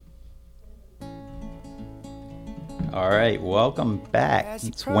All right, welcome back.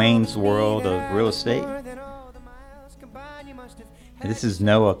 It's Wayne's World of Real Estate. This is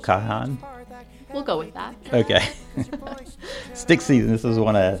Noah Kahan. We'll go with that. Okay. Stick season. This is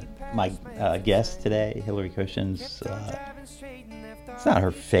one of my guests today, Hillary Cochin's. It's not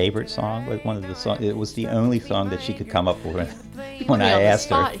her favorite song, but one of the songs. It was the only song that she could come up with when I asked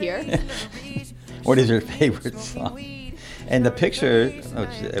her. Here. What is her favorite song? And the picture,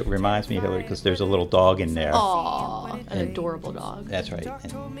 which it reminds me of Hillary, because there's a little dog in there. Aww, an adorable dog. That's right.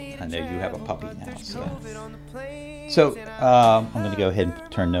 And I know you have a puppy now. So I'm going to go ahead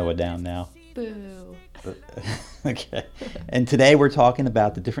and turn Noah down now. Boo. Okay. And today we're talking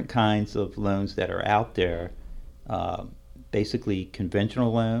about the different kinds of loans that are out there. Basically,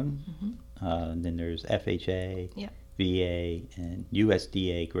 conventional loan. Mm-hmm. Then there's FHA, yep. VA, and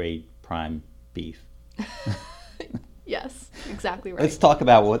USDA grade prime beef. Yes, exactly right. Let's talk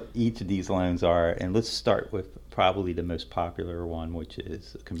about what each of these loans are, and let's start with probably the most popular one, which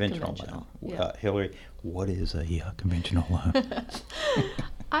is a conventional loan. Yeah. Hillary, what is a conventional loan?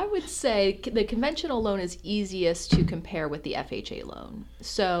 I would say the conventional loan is easiest to compare with the FHA loan.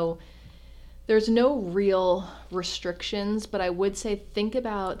 So there's no real restrictions, but I would say think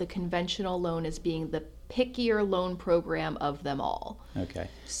about the conventional loan as being the pickier loan program of them all. Okay.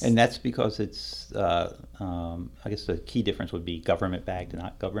 And that's because it's, I guess the key difference would be government-backed and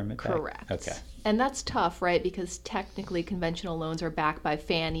not government-backed? Correct. Okay. And that's tough, right? Because technically conventional loans are backed by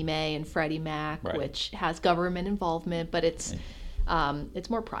Fannie Mae and Freddie Mac, right, which has government involvement, but it's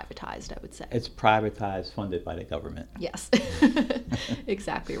more privatized, I would say. It's privatized, funded by the government. Yes,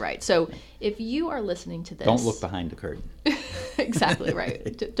 exactly right. So if you are listening to this... Don't look behind the curtain. Exactly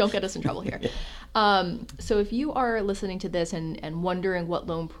right. Don't get us in trouble here. So if you are listening to this and wondering what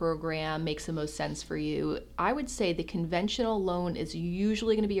loan program makes the most sense for you, I would say the conventional loan is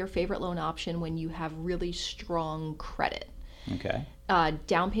usually going to be your favorite loan option when you have really strong credit. Okay.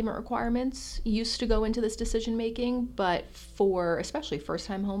 Down payment requirements used to go into this decision making, but for especially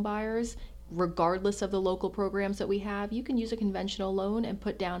first-time home buyers, regardless of the local programs that we have, you can use a conventional loan and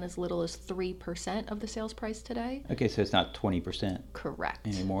put down as little as 3% of the sales price today. Okay, so it's not 20%. Correct.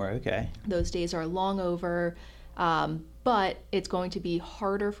 Anymore, okay. Those days are long over, but it's going to be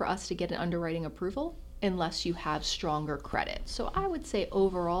harder for us to get an underwriting approval unless you have stronger credit. So I would say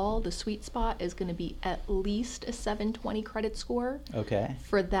overall, the sweet spot is going to be at least a 720 credit score. Okay.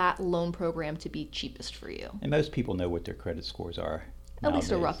 For that loan program to be cheapest for you. And most people know what their credit scores are nowadays. At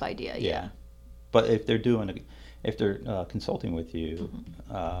least a rough idea, yeah. But if they're consulting with you,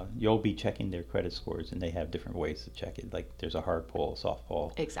 mm-hmm, you'll be checking their credit scores, and they have different ways to check it. Like there's a hard pull, soft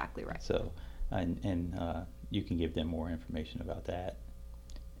pull. Exactly right. So, and you can give them more information about that.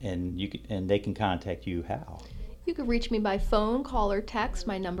 And they can contact you how? You can reach me by phone, call, or text.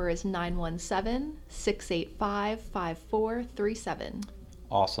 My number is 917-685-5437.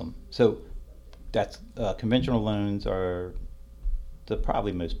 Awesome. So that's conventional loans are the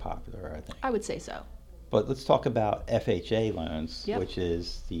probably most popular, I think. I would say so. But let's talk about FHA loans, yep, which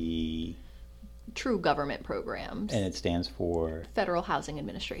is the true government programs. And it stands for Federal Housing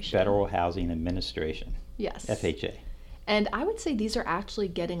Administration. Federal Housing Administration. Yes. FHA. And I would say these are actually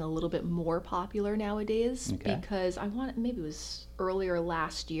getting a little bit more popular nowadays, okay, because maybe it was earlier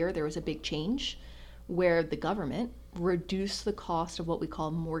last year, there was a big change where the government reduced the cost of what we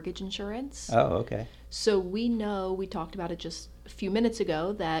call mortgage insurance. Oh, okay. So we talked about it just a few minutes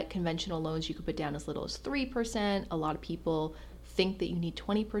ago, that conventional loans you could put down as little as 3%. A lot of people think that you need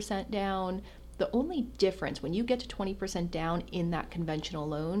 20% down. The only difference, when you get to 20% down in that conventional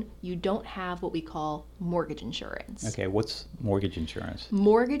loan, you don't have what we call mortgage insurance. Okay, what's mortgage insurance?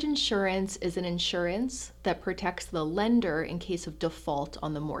 Mortgage insurance is an insurance that protects the lender in case of default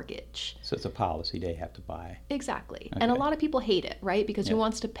on the mortgage. So it's a policy they have to buy. Exactly. Okay. And a lot of people hate it, right? Because who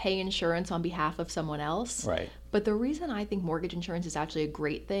wants to pay insurance on behalf of someone else? Right. But the reason I think mortgage insurance is actually a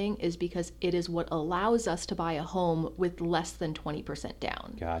great thing is because it is what allows us to buy a home with less than 20%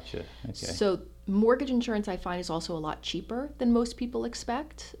 down. Gotcha. Okay. So mortgage insurance, I find, is also a lot cheaper than most people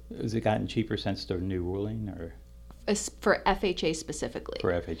expect. Has it gotten cheaper since the new ruling, or? For FHA specifically.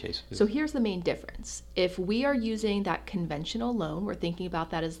 For FHA specifically. So here's the main difference. If we are using that conventional loan, we're thinking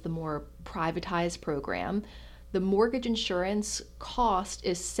about that as the more privatized program. The mortgage insurance cost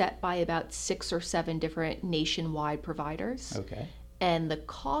is set by about 6 or 7 different nationwide providers. Okay. And the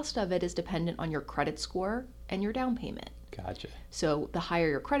cost of it is dependent on your credit score and your down payment. Gotcha. So the higher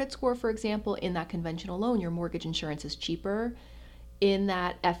your credit score, for example, in that conventional loan, your mortgage insurance is cheaper. In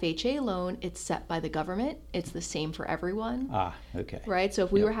that FHA loan, it's set by the government. It's the same for everyone. Ah, okay. Right? So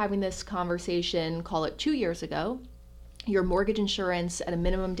if we were having this conversation, call it 2 years ago, your mortgage insurance at a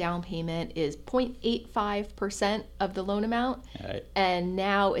minimum down payment is 0.85% of the loan amount, Right. and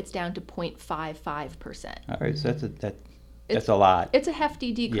now it's down to 0.55%. All right, so that's a lot. It's a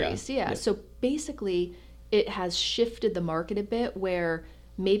hefty decrease, Yeah. So basically, it has shifted the market a bit where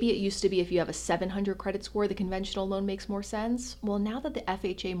maybe it used to be if you have a 700 credit score, the conventional loan makes more sense. Well, now that the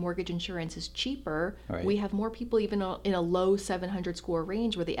FHA mortgage insurance is cheaper, Right. we have more people even in a low 700 score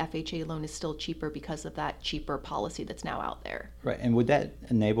range where the FHA loan is still cheaper because of that cheaper policy that's now out there. Right, and would that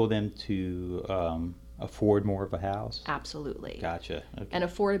enable them to afford more of a house? Absolutely. Gotcha. Okay. And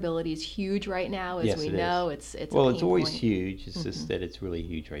affordability is huge right now, as Yes, we it know. is. It's well, a it's pain always point. huge. It's just that it's really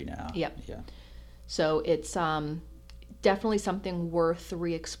huge right now. Yep. Yeah. So it's definitely something worth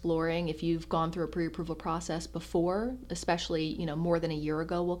re-exploring if you've gone through a pre-approval process before, especially more than a year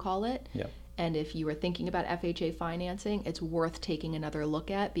ago, we'll call it. Yep. And if you were thinking about FHA financing, it's worth taking another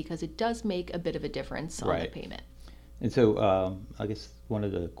look at because it does make a bit of a difference on the Right. payment. And so I guess one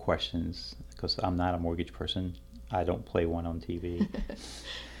of the questions, because I'm not a mortgage person, I don't play one on TV.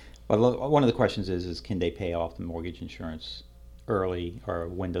 But one of the questions is can they pay off the mortgage insurance early, or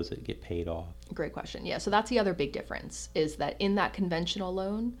when does it get paid off? Great question. Yeah, so that's the other big difference is that in that conventional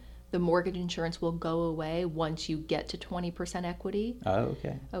loan, the mortgage insurance will go away once you get to 20% equity. Oh,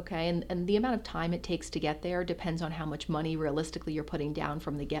 okay. Okay, and the amount of time it takes to get there depends on how much money realistically you're putting down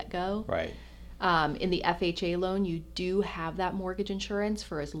from the get-go. Right. In the FHA loan, you do have that mortgage insurance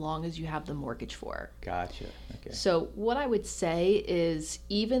for as long as you have the mortgage for. Gotcha. Okay. So what I would say is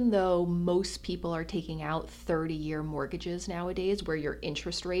even though most people are taking out 30-year mortgages nowadays where your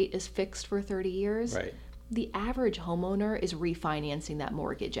interest rate is fixed for 30 years, Right. the average homeowner is refinancing that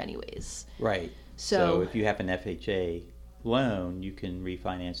mortgage anyways. Right. So if you have an FHA loan, you can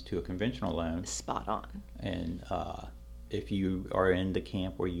refinance to a conventional loan. Spot on. And if you are in the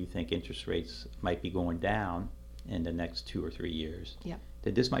camp where you think interest rates might be going down in the next 2 or 3 years, Yep.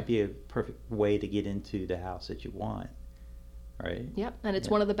 then this might be a perfect way to get into the house that you want, right? Yep, and it's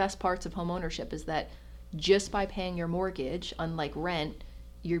one of the best parts of home ownership is that just by paying your mortgage, unlike rent,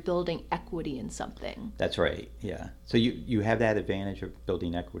 you're building equity in something. That's right, yeah. So you have that advantage of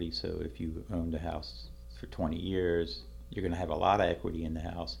building equity. So if you owned a house for 20 years, you're going to have a lot of equity in the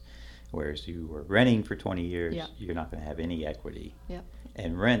house. Whereas you were renting for 20 years, Yep. you're not going to have any equity. Yep.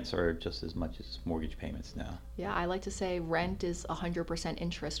 And rents are just as much as mortgage payments now. Yeah, I like to say rent is 100%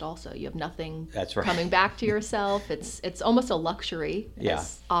 interest also. You have nothing That's right. coming back to yourself. It's almost a luxury, Yeah.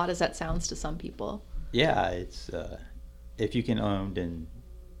 as odd as that sounds to some people. Yeah, it's if you can own,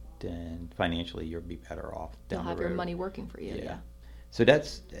 then financially you'll be better off You'll down have the road. your money working for you. Yeah. So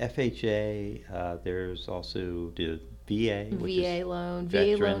that's FHA. There's also the VA, which VA is loan,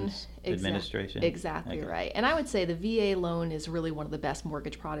 Veterans Administration. Exactly Okay. right. And I would say the VA loan is really one of the best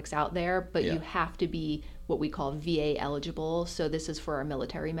mortgage products out there, but Yeah. you have to be what we call VA eligible. So this is for our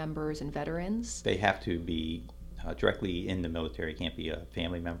military members and veterans. They have to be directly in the military. Can't be a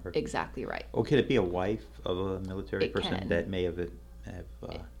family member. Exactly right. Or could it be a wife of a military It person can. that may have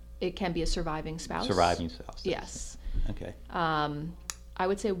It can be a surviving spouse. surviving spouse? Yes. Okay. I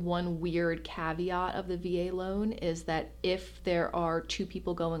would say one weird caveat of the VA loan is that if there are two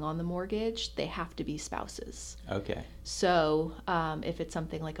people going on the mortgage, they have to be spouses. Okay. So if it's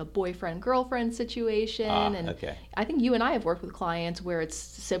something like a boyfriend-girlfriend situation, and okay. I think you and I have worked with clients where it's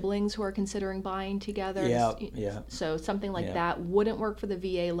siblings who are considering buying together. Yeah. So something like Yeah. that wouldn't work for the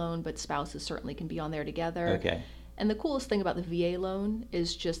VA loan, but spouses certainly can be on there together. Okay. And the coolest thing about the VA loan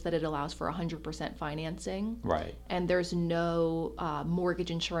is just that it allows for 100% financing. Right. And there's no mortgage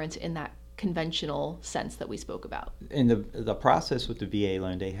insurance in that conventional sense that we spoke about. In the process with the VA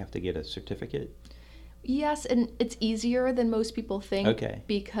loan, they have to get a certificate. Yes, and it's easier than most people think. Okay.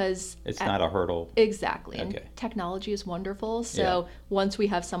 Because It's not a hurdle. Exactly. Okay. And technology is wonderful. So Yeah. once we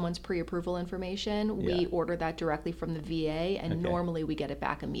have someone's pre-approval information, we Yeah. order that directly from the VA, and Okay. normally we get it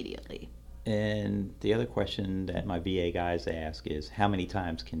back immediately. And the other question that my VA guys ask is how many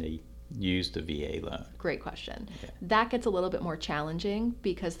times can they use the VA loan? Great question. Okay. That gets a little bit more challenging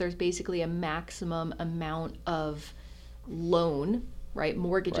because there's basically a maximum amount of loan, right,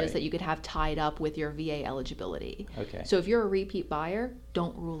 mortgages Right. that you could have tied up with your VA eligibility. Okay. So if you're a repeat buyer,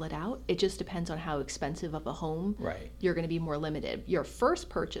 don't rule it out. It just depends on how expensive of a home Right. you're going to be more limited. Your first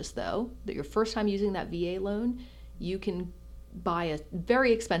purchase, though, that your first time using that VA loan, you can buy a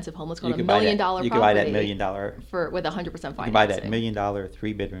very expensive home. Let's call it a $1 million property. You can buy that $1 million. with 100% financing. You can buy that $1 million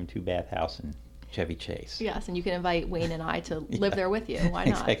 3-bedroom 2-bath house in Chevy Chase. Yes, and you can invite Wayne and I to live there with you. Why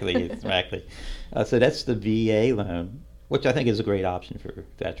not? Exactly. So that's the VA loan, which I think is a great option for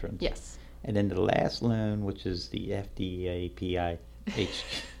veterans. Yes. And then the last loan, which is the FDHA,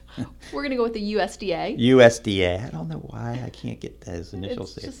 We're going to go with the USDA. USDA. I don't know why I can't get those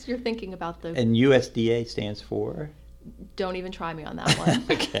initials. It's just you're thinking about the... And USDA stands for? Don't even try me on that one.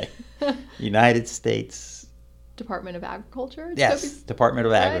 Okay. United States... Department of Agriculture? Yes, Department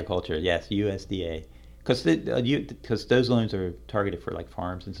of right? Agriculture. Yes, USDA. Because those loans are targeted for like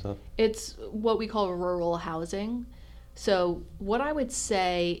farms and stuff? It's what we call rural housing. So what I would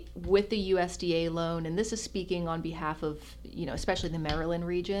say with the USDA loan, and this is speaking on behalf of, especially the Maryland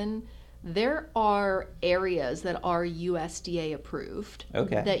region, there are areas that are USDA approved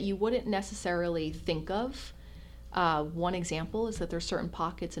that you wouldn't necessarily think of. One example is that there's certain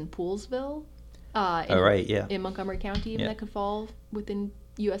pockets in Poolsville, in Montgomery County, even that could fall within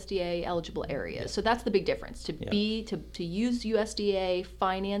USDA eligible areas. Yeah. So that's the big difference. To use USDA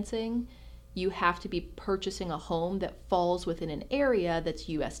financing, you have to be purchasing a home that falls within an area that's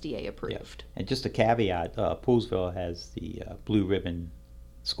USDA approved. Yeah. And just a caveat, Poolsville has the Blue Ribbon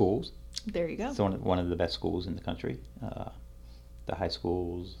schools. There you go. It's one of the best schools in the country. The high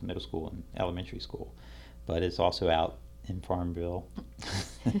schools, middle school, and elementary school. But it's also out in Farmville.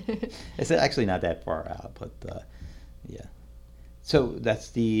 It's actually not that far out, but yeah. So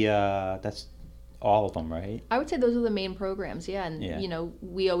that's all of them, right? I would say those are the main programs, and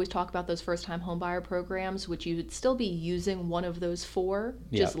we always talk about those first-time homebuyer programs, which you would still be using one of those four,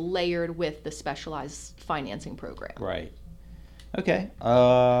 just layered with the specialized financing program. Right. Okay.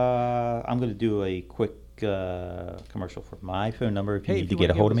 I'm going to do a quick commercial for my phone number if you need to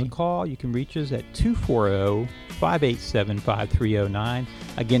get a hold of me. Call, you can reach us at 240-587-5309.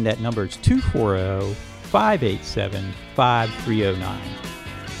 Again, that number is 240-587-5309.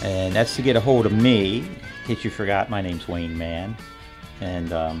 And that's to get a hold of me. In case you forgot, my name's Wayne Mann. And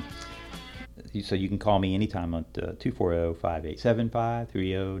so you can call me anytime on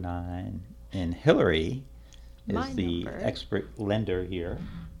 240-587-5309. And Hillary is the expert lender here.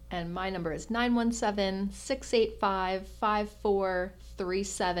 And my number is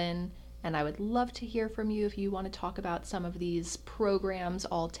 917-685-5437. And I would love to hear from you if you want to talk about some of these programs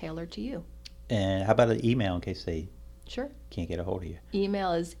all tailored to you. And how about an email in case they can't get a hold of you?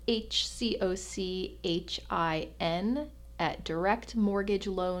 Email is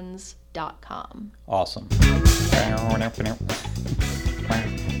hcochin@directmortgageloans.com. Awesome.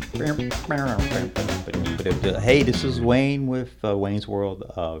 Hey, this is Wayne with Wayne's World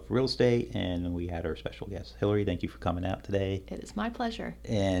of Real Estate, and we had our special guest, Hillary. Thank you for coming out today. It is my pleasure.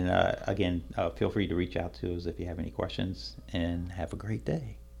 And again, feel free to reach out to us if you have any questions, and have a great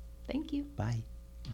day. Thank you. Bye.